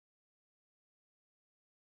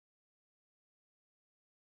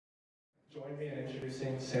Join me in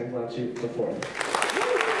introducing Valenti IV.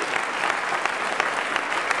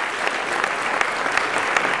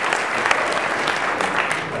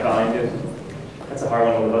 That's a hard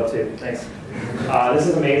one to live up to. Thanks. This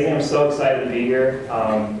is amazing. I'm so excited to be here.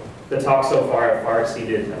 The talk so far have far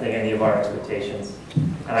exceeded, I think, any of our expectations.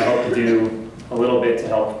 And I hope to do a little bit to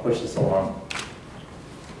help push this along.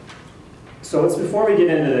 So before we get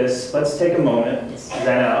into this, let's take a moment, let's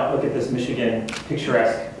zen out, look at this Michigan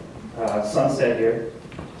picturesque sunset here.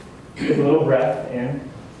 Take a little breath in.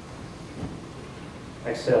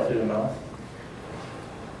 Exhale through the mouth.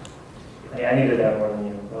 Yeah, I needed that more than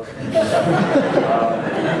you. And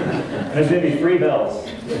there's going to be 3 bells.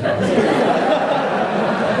 That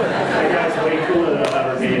guy's way cooler than I'll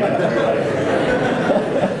ever be.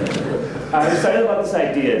 I'm excited about this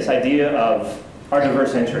idea of our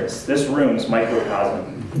diverse interests. This room's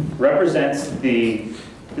microcosm represents the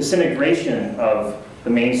disintegration of the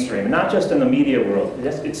mainstream, and not just in the media world.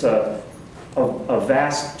 It's a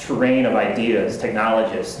vast terrain of ideas,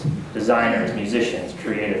 technologists, designers, musicians,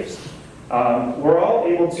 creatives. We're all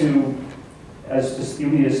able to, as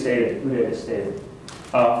Uday has stated,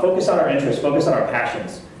 focus on our interests, focus on our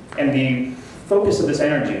passions, and the focus of this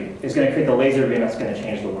energy is going to create the laser beam that's going to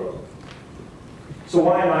change the world. So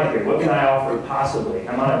why am I here? What can I offer possibly?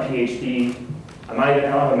 I'm on a PhD. I don't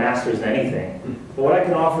have a master's in anything. But what I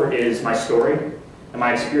can offer is my story and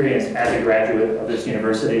my experience as a graduate of this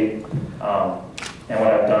university, and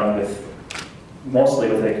what I've done mostly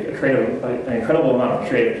with an incredible amount of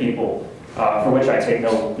creative people, for which I take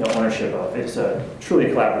no ownership of. It's truly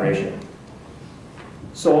a collaboration.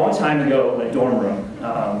 So a long time ago in a dorm room,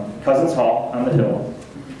 Cousins Hall on the Hill,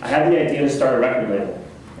 I had the idea to start a record label.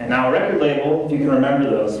 And now a record label, if you can remember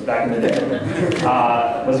those back in the day,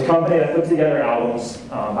 was a company that put together albums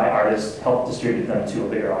by artists, helped distribute them to a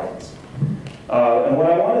bigger audience. And what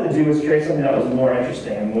I wanted to do was create something that was more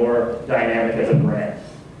interesting and more dynamic as a brand,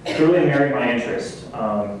 to really marry my interest.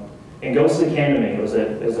 And ghostly came to me. It was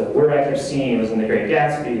a word I kept seeing. It was in The Great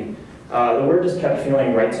Gatsby. The word just kept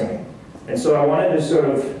feeling right to me. And so I wanted to sort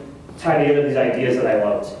of tie together these ideas that I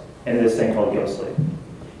loved into this thing called ghostly.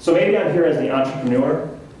 So maybe I'm here as the entrepreneur,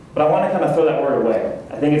 but I want to kind of throw that word away.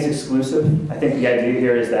 I think it's exclusive. I think the idea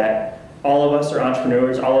here is that all of us are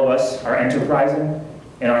entrepreneurs. All of us are enterprising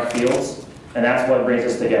in our fields, and that's what brings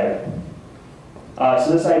us together.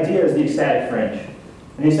 So this idea is the ecstatic fringe.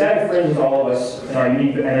 And the ecstatic fringe is all of us and our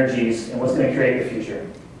unique energies and what's going to create the future.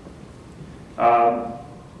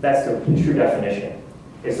 That's the true definition.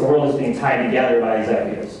 It's the world is being tied together by these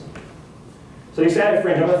ideas. So the ecstatic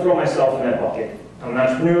fringe, I'm going to throw myself in that bucket. I'm an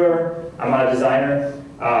entrepreneur. I'm not a designer.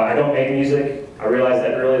 I don't make music. I realized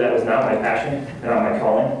that early that was not my passion, not my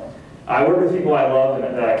calling. I work with people I love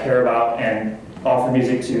and that I care about and offer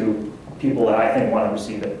music to people that I think want to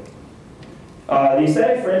receive it. The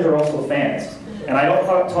ecstatic fringe are also fans. And I don't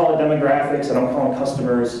call it demographics, I don't call them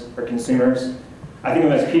customers or consumers. I think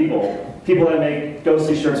of them as people. People that make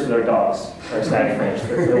ghostly shirts for their dogs are ecstatic fringe,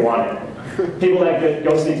 they're wanted. People that get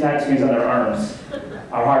ghostly tattoos on their arms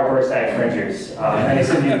are hardcore ecstatic fringers. And they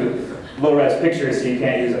send you low-res pictures so you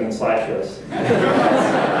can't use them in slideshows.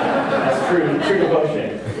 That's true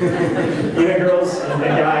devotion. Even girls and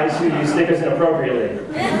guys who use stickers inappropriately,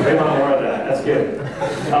 they want more of that. That's good.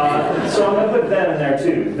 So I'm going to put them in there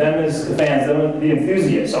too. Them is the fans, them are the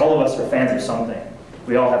enthusiasts. All of us are fans of something.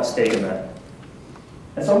 We all have a stake in that.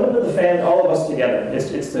 And so I'm going to put all of us together.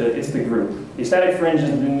 It's the group. The ecstatic fringe is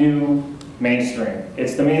the new mainstream.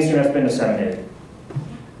 It's the mainstream that's been disseminated.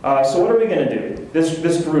 So what are we going to do?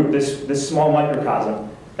 This group, this small microcosm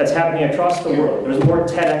that's happening across the world. There's more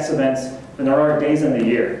TEDx events than there are days in the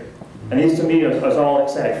year. And these to me are all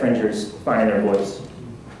ecstatic fringers finding their voice.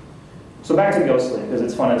 So back to ghostly, because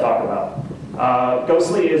it's fun to talk about.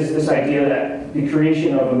 Ghostly is this idea that the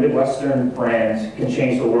creation of a Midwestern brand can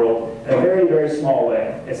change the world in a very, very small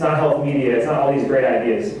way. It's not health media, it's not all these great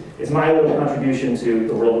ideas. It's my little contribution to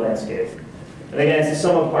the world landscape. And again, it's the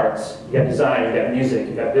sum of parts. You got design, you got music,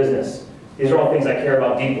 you got business. These are all things I care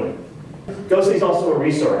about deeply. Ghostly is also a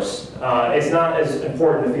resource. It's not as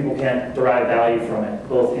important if people can't derive value from it,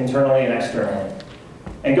 both internally and externally.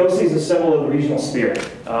 And ghostly is a symbol of the regional spirit.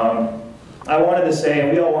 I wanted to say,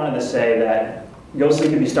 and we all wanted to say, that ghostly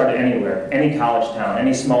can be started anywhere, any college town,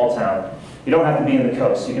 any small town. You don't have to be in the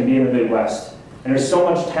coast, you can be in the Midwest. And there's so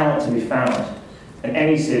much talent to be found in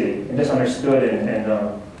any city, and just understood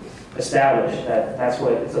and established that that's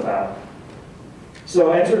what it's about.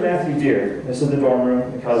 So enter Matthew Deere. This is the dorm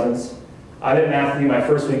room, the Cousins. I met Matthew my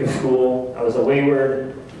first week of school. I was a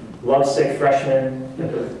wayward, lovesick freshman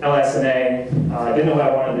with LS&A. I didn't know what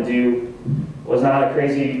I wanted to do. was not a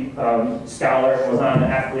crazy scholar, was not an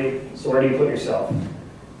athlete, so where do you put yourself?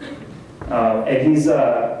 And he's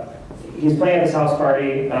playing at this house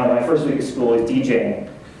party, my first week of school, he's DJing,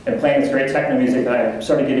 and playing this great techno music that I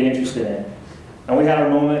started getting interested in. And we had our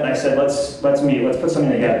moment, and I said, let's meet, let's put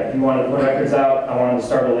something together. He wanted to put records out, I wanted to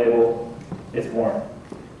start a label, it's born.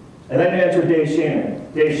 And then you enter Dave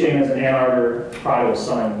Shaman. Dave Shaman is an Ann Arbor prodigal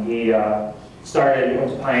son. He started, he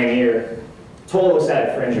went to Pioneer, total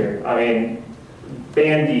ecstatic Fringer. I mean,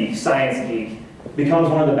 band geek, science geek, becomes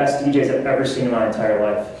one of the best DJs I've ever seen in my entire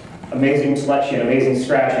life. Amazing selection, amazing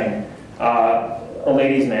scratching, a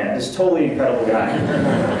ladies' man, just totally incredible guy.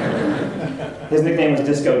 His nickname was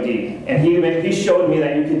Disco D, and he showed me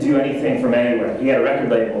that you could do anything from anywhere. He had a record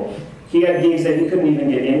label. He had gigs that he couldn't even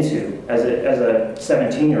get into as a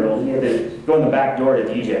 17-year-old. He had to go in the back door to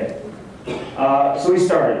DJ. So we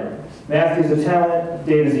started. Matthew's the talent,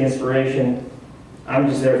 Dave is the inspiration. I'm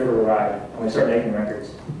just there for a ride, and we start making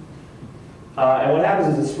records. And what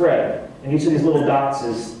happens is it spread, and each of these little dots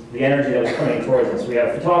is the energy that was coming towards us. We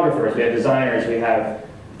have photographers, we have designers, we have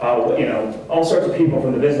all sorts of people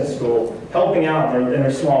from the business school helping out in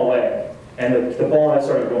their small way, and the ball had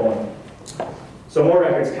started rolling. So more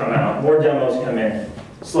records come out, more demos come in.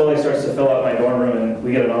 Slowly starts to fill out my dorm room, and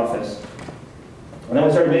we get an office. And then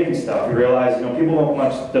we started making stuff. We realized, people don't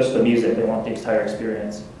want just the music; they want the entire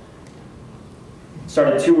experience.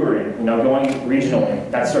 Started touring, going regionally.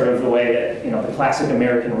 That's sort of the way that the classic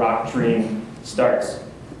American rock dream starts.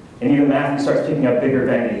 And even Matthew starts picking up bigger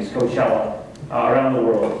venues, Coachella, around the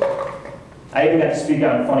world. I even got to speak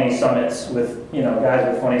on funny summits with guys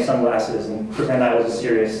with funny sunglasses and pretend I was a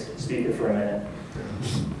serious speaker for a minute.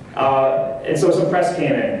 And so some press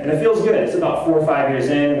came in, and it feels good. It's about 4 or 5 years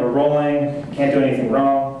in, we're rolling, can't do anything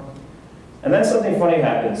wrong. And then something funny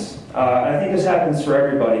happens. And I think this happens for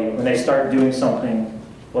everybody when they start doing something,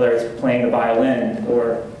 whether it's playing the violin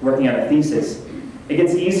or working on a thesis. It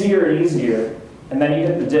gets easier and easier, and then you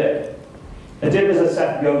hit the dip. A dip is a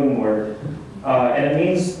Seth Godin word, and it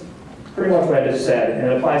means pretty much what I just said,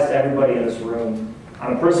 and it applies to everybody in this room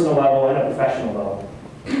on a personal level and a professional level.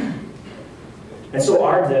 And so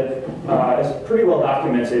our dip is pretty well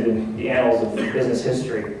documented in the annals of business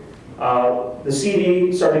history. The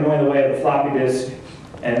CD started going the way of the floppy disk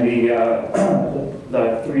and the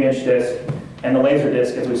 3-inch disc and the laser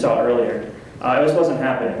disc, as we saw earlier. It just wasn't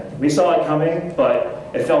happening. We saw it coming, but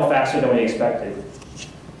it fell faster than we expected.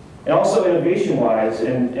 And also innovation-wise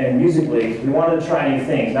and musically, we wanted to try new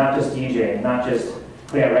things, not just DJing, not just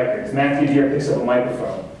putting out records. Matthew here picks up a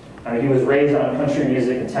microphone. I mean, he was raised on country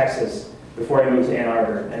music in Texas before he moved to Ann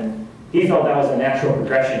Arbor, and he felt that was a natural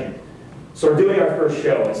progression. So we're doing our first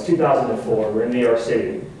show. It's 2004. We're in New York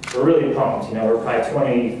City. We're really pumped. We're probably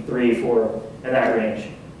 23, 4 in that range.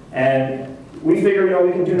 And we figure,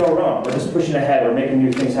 we can do no wrong. We're just pushing ahead. We're making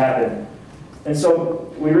new things happen. And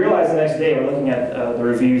so we realized the next day, we're looking at the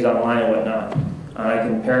reviews online and whatnot. I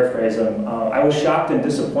can paraphrase them. I was shocked and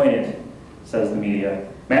disappointed, says the media.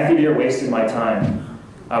 Matthew Deere wasted my time.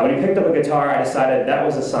 When he picked up a guitar, I decided that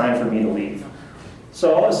was a sign for me to leave.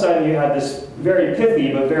 So all of a sudden, you have this very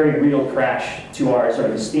pithy but very real crash to our sort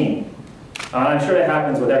of esteem. I'm sure that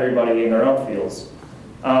happens with everybody in their own fields.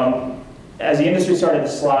 As the industry started to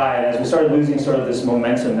slide, as we started losing sort of this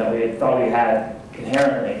momentum that we thought we had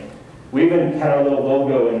inherently, we even had our little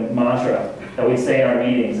logo and mantra that we'd say in our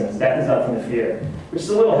meetings, and death is nothing to fear. Which is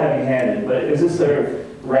a little heavy-handed, but it was this sort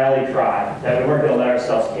of rally cry that we weren't going to let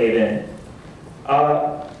ourselves cave in.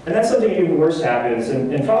 And then something even worse happens,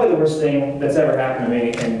 and probably the worst thing that's ever happened to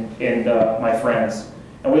me and my friends.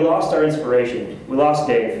 And we lost our inspiration. We lost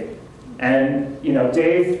Dave. And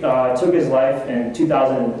Dave took his life in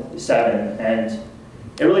 2007, and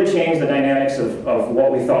it really changed the dynamics of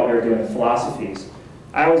what we thought we were doing, philosophies.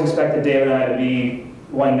 I always expected Dave and I to be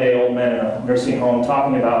one day old men in a nursing home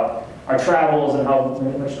talking about our travels and how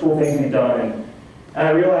much cool things we've done. And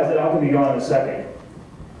I realized that all could be gone in a second.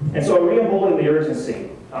 And so I re-emboldened the urgency.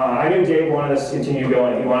 I knew Dave wanted us to continue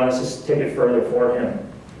going. He wanted us to take it further for him.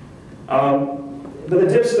 But the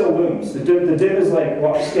dip still looms. The dip is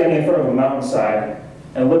like standing in front of a mountainside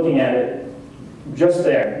and looking at it just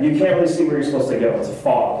there. You can't really see where you're supposed to go. It's a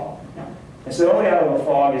fog. And so the only out of a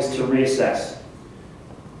fog is to reassess.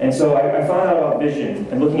 And so I found out about vision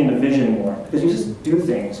and looking into vision more. Because you just do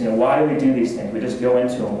things. Why do we do these things? We just go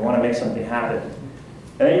into them. We want to make something happen.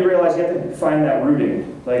 And then you realize you have to find that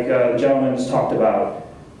rooting, like the gentleman just talked about.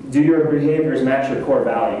 Do your behaviors match your core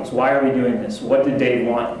values? Why are we doing this? What did Dave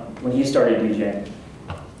want when he started DJing?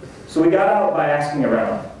 So we got out by asking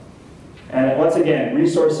around. And once again, pool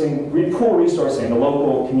resourcing the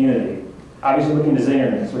local community. Obviously looking to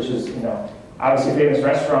Zingerman's, which is, obviously a famous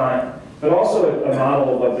restaurant, but also a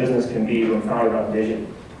model of what business can be when founded on vision,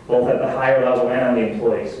 both at the higher level and on the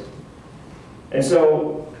employees. And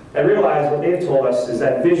so I realized what they've told us is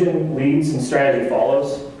that vision leads and strategy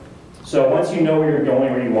follows. So once you know where you're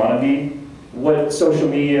going, where you want to be, what social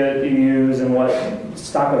media you use and what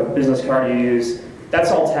stock of business card you use,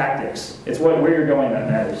 that's all tactics. It's where you're going that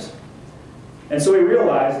matters. And so we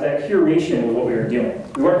realized that curation was what we were doing.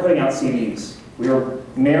 We weren't putting out CDs. We were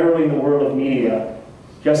narrowing the world of media,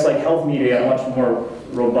 just like health media, on a much more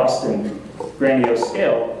robust and grandiose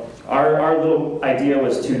scale. Our little idea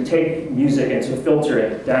was to take music and to filter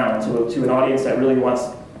it down to an audience that really wants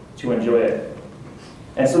to enjoy it.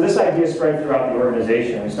 And so this idea spread throughout the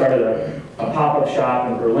organization. We started a pop-up shop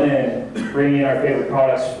in Berlin, bringing in our favorite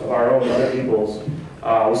products of our own and other people's.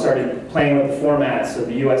 We started playing with the formats of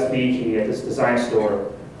the USB key at this design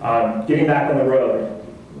store, getting back on the road,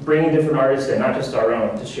 bringing different artists in, not just our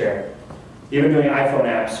own, to share. Even doing iPhone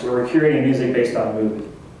apps where we're curating music based on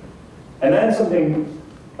mood. And then something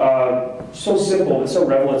so simple but so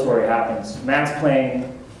revelatory happens. Matt's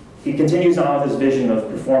playing, he continues on with his vision of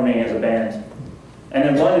performing as a band. And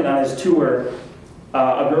in London on his tour,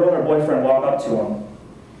 a girl and her boyfriend walk up to him,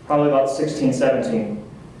 probably about 16, 17.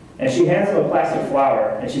 And she hands him a plastic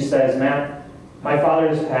flower, and she says, "Matt, my father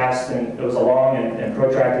just passed, and it was a long and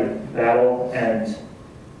protracted battle, and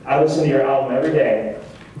I listen to your album every day,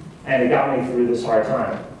 and it got me through this hard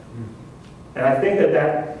time." And I think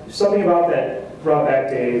that something about that brought back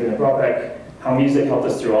Dave, and it brought back how music helped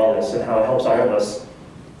us through all this, and how it helps all of us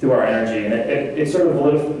through our energy. And it sort of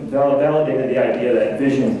validated the idea that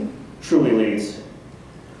vision truly leads.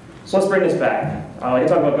 So let's bring this back. I can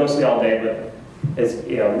talk about Ghostly all day, but this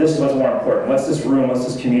is what's more important. What's this room? What's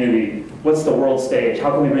this community? What's the world stage? How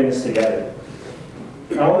can we bring this together?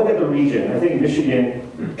 Now, look at the region. I think Michigan,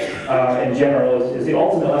 in general, is the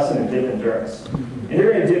ultimate lesson in dip endurance. And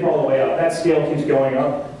you're going to dip all the way up. That scale keeps going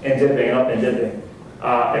up and dipping, up and dipping.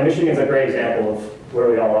 And Michigan's a great example of where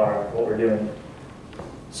we all are, what we're doing.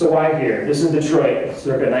 So why here? This is Detroit,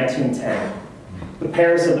 circa 1910. The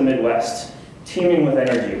Paris of the Midwest, teeming with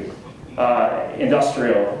energy,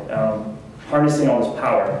 industrial, harnessing all this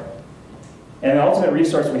power. And the ultimate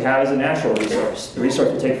resource we have is a natural resource, the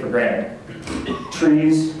resource we take for granted.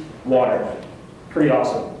 Trees, water. Pretty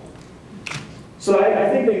awesome. So I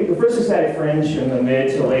think the first Ecstatic Fringe in the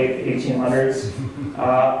mid to late 1800s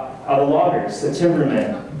are the loggers, the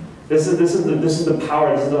timbermen. This is the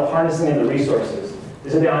power, this is the harnessing of the resources.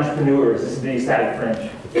 These are the entrepreneurs, this is the Ecstatic Fringe.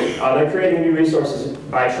 They're creating new resources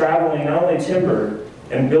by traveling not only timber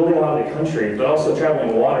and building a lot of the country, but also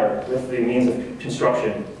traveling water with the means of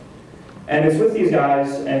construction. And it's with these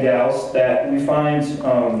guys and gals that we find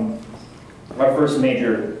our first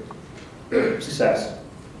major success.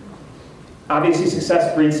 Obviously,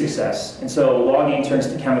 success breeds success, and so logging turns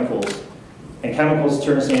to chemicals, and chemicals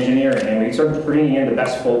turns to engineering, and we start bringing in the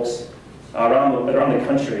best folks around the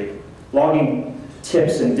country. Logging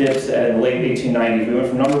tips and dips in the late 1890s. We went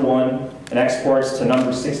from #1 in exports to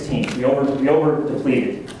 #16. We over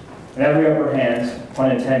depleted, and every upper hand,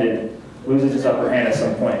 pun intended, loses its upper hand at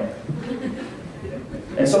some point.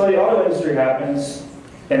 And so the auto industry happens,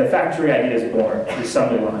 and the factory idea is born, the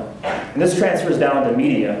assembly line. And this transfers down to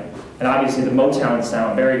media, and obviously the Motown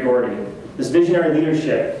sound, Berry Gordy. This visionary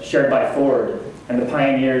leadership shared by Ford and the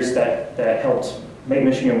pioneers that helped make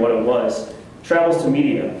Michigan what it was, travels to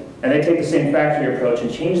media. And they take the same factory approach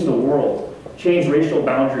and change the world, change racial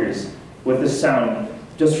boundaries with this sound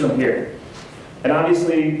just from here. And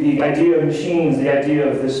obviously the idea of machines, the idea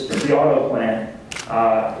of the auto plant,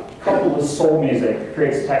 coupled with soul music,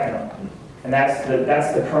 creates techno. And that's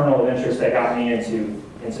the kernel of interest that got me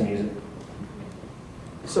into music.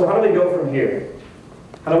 So how do we go from here?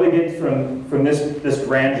 How do we get from this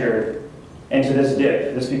grandeur into this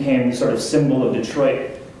dip? This became the sort of symbol of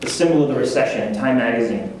Detroit, the symbol of the recession, Time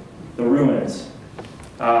magazine, the ruins,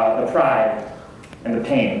 the pride, and the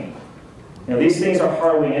pain. These things are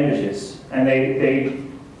harrowing images, and they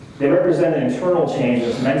represent an internal change,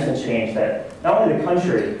 this mental change that not only the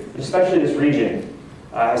country, but especially this region,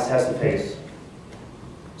 has to face.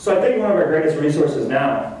 So I think one of our greatest resources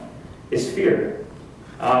now is fear.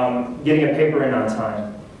 Getting a paper in on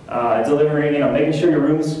time, delivering, making sure your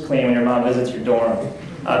room's clean when your mom visits your dorm.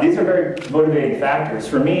 These are very motivating factors.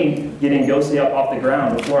 For me, getting Ghostly up off the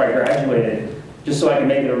ground before I graduated, just so I could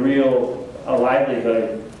make it a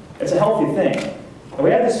livelihood, it's a healthy thing. And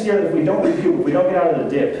we have this fear that if we don't recoup, if we don't get out of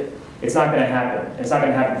the dip, it's not going to happen. It's not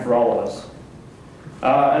going to happen for all of us.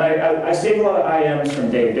 And I saved a lot of IMs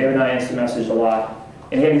from Dave. Dave and I instant messaged a lot.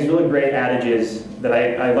 And he had these really great adages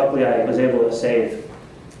that luckily I was able to save.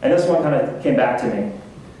 And this one kind of came back to me.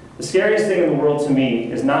 The scariest thing in the world to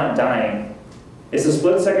me is not dying. It's the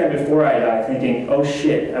split second before I die thinking, oh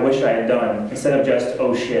shit, I wish I had done, instead of just,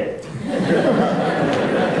 oh shit.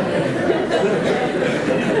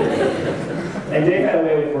 And Dave had a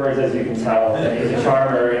way with words, as you can tell. And he's a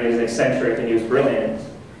charmer, and he's eccentric, and he was brilliant.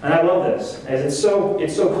 And I love this, as it's so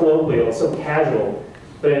colloquial, it's so casual,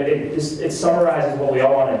 but it summarizes what we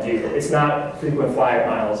all want to do. It's not frequent flyer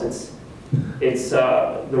miles, it's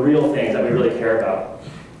the real things that we really care about.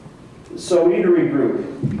 So we need to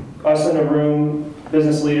regroup. Us in the room,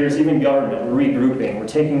 business leaders, even government, we're regrouping. We're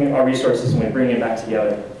taking our resources and we're bringing it back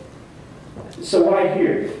together. So why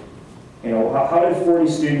here? You know, how did 40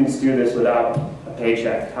 students do this without a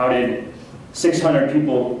paycheck? How did 600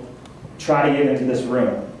 people try to get into this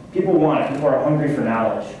room? People want it. People are hungry for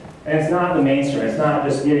knowledge. And it's not the mainstream. It's not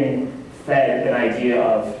just getting fed an idea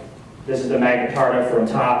of this is the Magna Carta from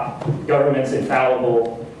top, government's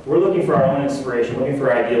infallible. We're looking for our own inspiration, looking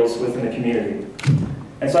for ideals within the community.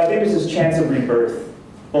 And so I think there's this chance of rebirth,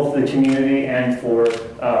 both for the community and for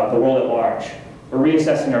the world at large. We're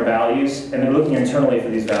reassessing our values, and they're looking internally for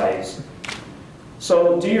these values.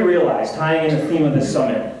 So do you realize, tying in the theme of this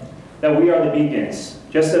summit, that we are the beacons?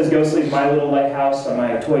 Just as Ghostly's my little lighthouse on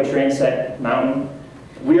my toy train set mountain,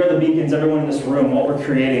 we are the beacons. Everyone in this room, what we're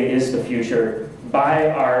creating is the future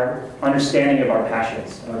by our understanding of our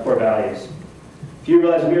passions and our core values. If you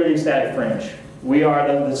realize we are the Ecstatic Fringe. We are,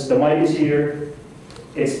 the mic is here,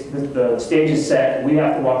 the stage is set, we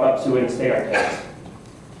have to walk up to it and stay our pace.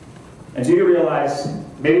 And do you realize,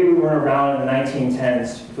 maybe we weren't around in the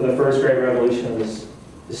 1910s for the first great revolution of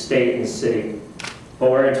the state and the city,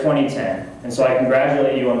 but we're in 2010. And so I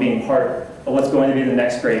congratulate you on being part of what's going to be the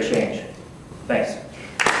next great change. Thanks.